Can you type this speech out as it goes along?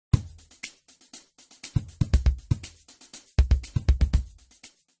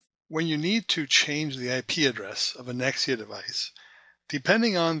When you need to change the IP address of a Nexia device,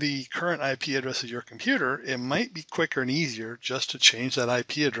 depending on the current IP address of your computer, it might be quicker and easier just to change that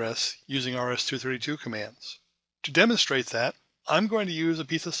IP address using RS-232 commands. To demonstrate that, I'm going to use a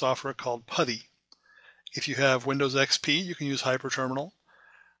piece of software called PuTTY. If you have Windows XP, you can use Hyperterminal.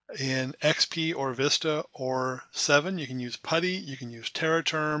 In XP or Vista or 7, you can use PuTTY, you can use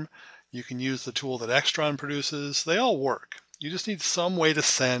TerraTerm, you can use the tool that Extron produces. They all work. You just need some way to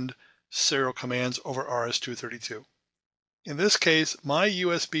send serial commands over RS-232. In this case, my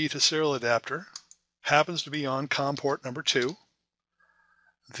USB to serial adapter happens to be on COM port number 2.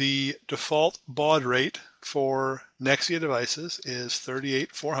 The default baud rate for Nexia devices is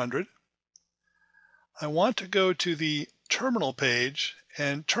 38400. I want to go to the terminal page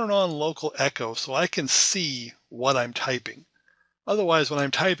and turn on local echo so I can see what I'm typing. Otherwise, when I'm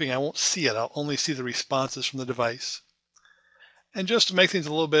typing, I won't see it. I'll only see the responses from the device. And just to make things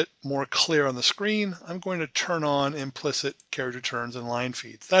a little bit more clear on the screen, I'm going to turn on implicit carriage returns and line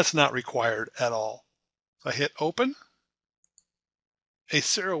feeds. That's not required at all. If I hit open, a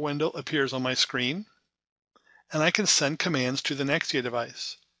serial window appears on my screen, and I can send commands to the Nexia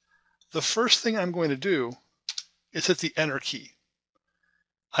device. The first thing I'm going to do is hit the enter key.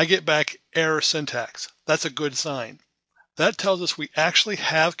 I get back error syntax. That's a good sign. That tells us we actually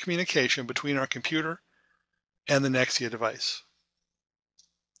have communication between our computer and the Nexia device.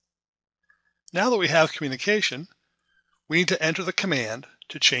 Now that we have communication, we need to enter the command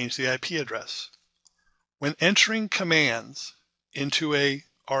to change the IP address. When entering commands into a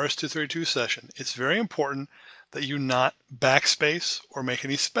RS-232 session, it's very important that you not backspace or make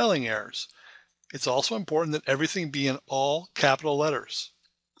any spelling errors. It's also important that everything be in all capital letters.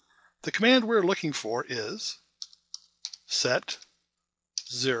 The command we're looking for is set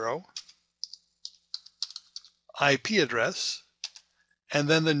 0 IP address and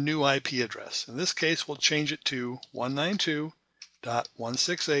then the new IP address. In this case, we'll change it to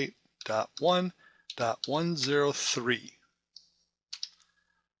 192.168.1.103.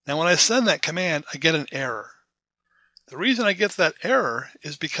 Now when I send that command, I get an error. The reason I get that error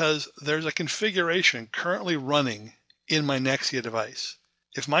is because there's a configuration currently running in my Nexia device.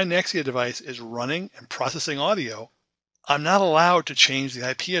 If my Nexia device is running and processing audio, I'm not allowed to change the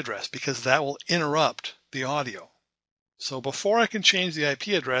IP address because that will interrupt the audio. So before I can change the IP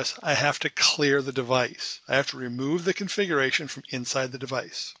address, I have to clear the device. I have to remove the configuration from inside the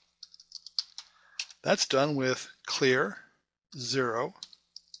device. That's done with clear 0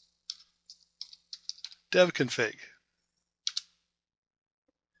 devconfig.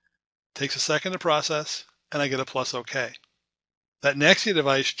 Takes a second to process, and I get a plus OK. That Nexia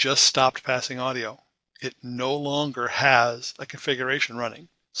device just stopped passing audio. It no longer has a configuration running.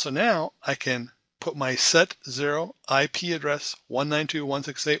 So now I can put my set 0 IP address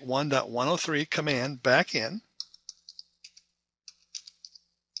 192.168.1.103 command back in.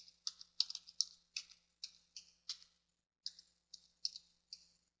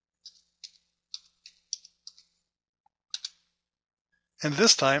 And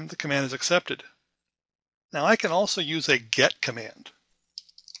this time the command is accepted. Now I can also use a get command.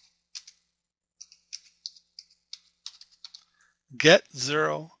 Get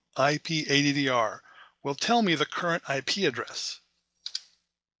 0 IP ADDR will tell me the current IP address.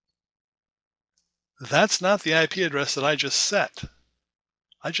 That's not the IP address that I just set.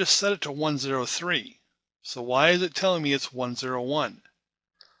 I just set it to 103. So why is it telling me it's 101?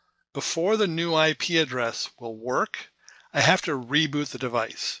 Before the new IP address will work, I have to reboot the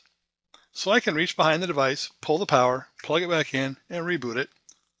device. So I can reach behind the device, pull the power, plug it back in, and reboot it.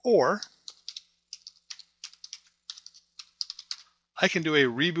 Or I can do a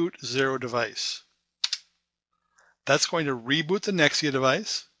reboot 0 device. That's going to reboot the Nexia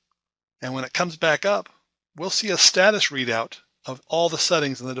device, and when it comes back up, we'll see a status readout of all the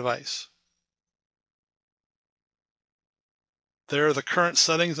settings in the device. There are the current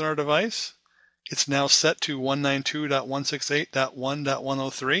settings in our device. It's now set to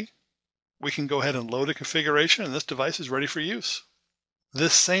 192.168.1.103. We can go ahead and load a configuration, and this device is ready for use.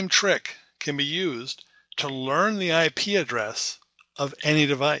 This same trick can be used to learn the IP address of any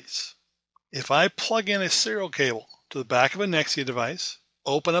device. If I plug in a serial cable to the back of a Nexia device,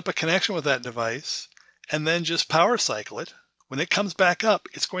 open up a connection with that device, and then just power cycle it, when it comes back up,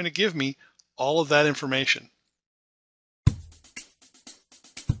 it's going to give me all of that information.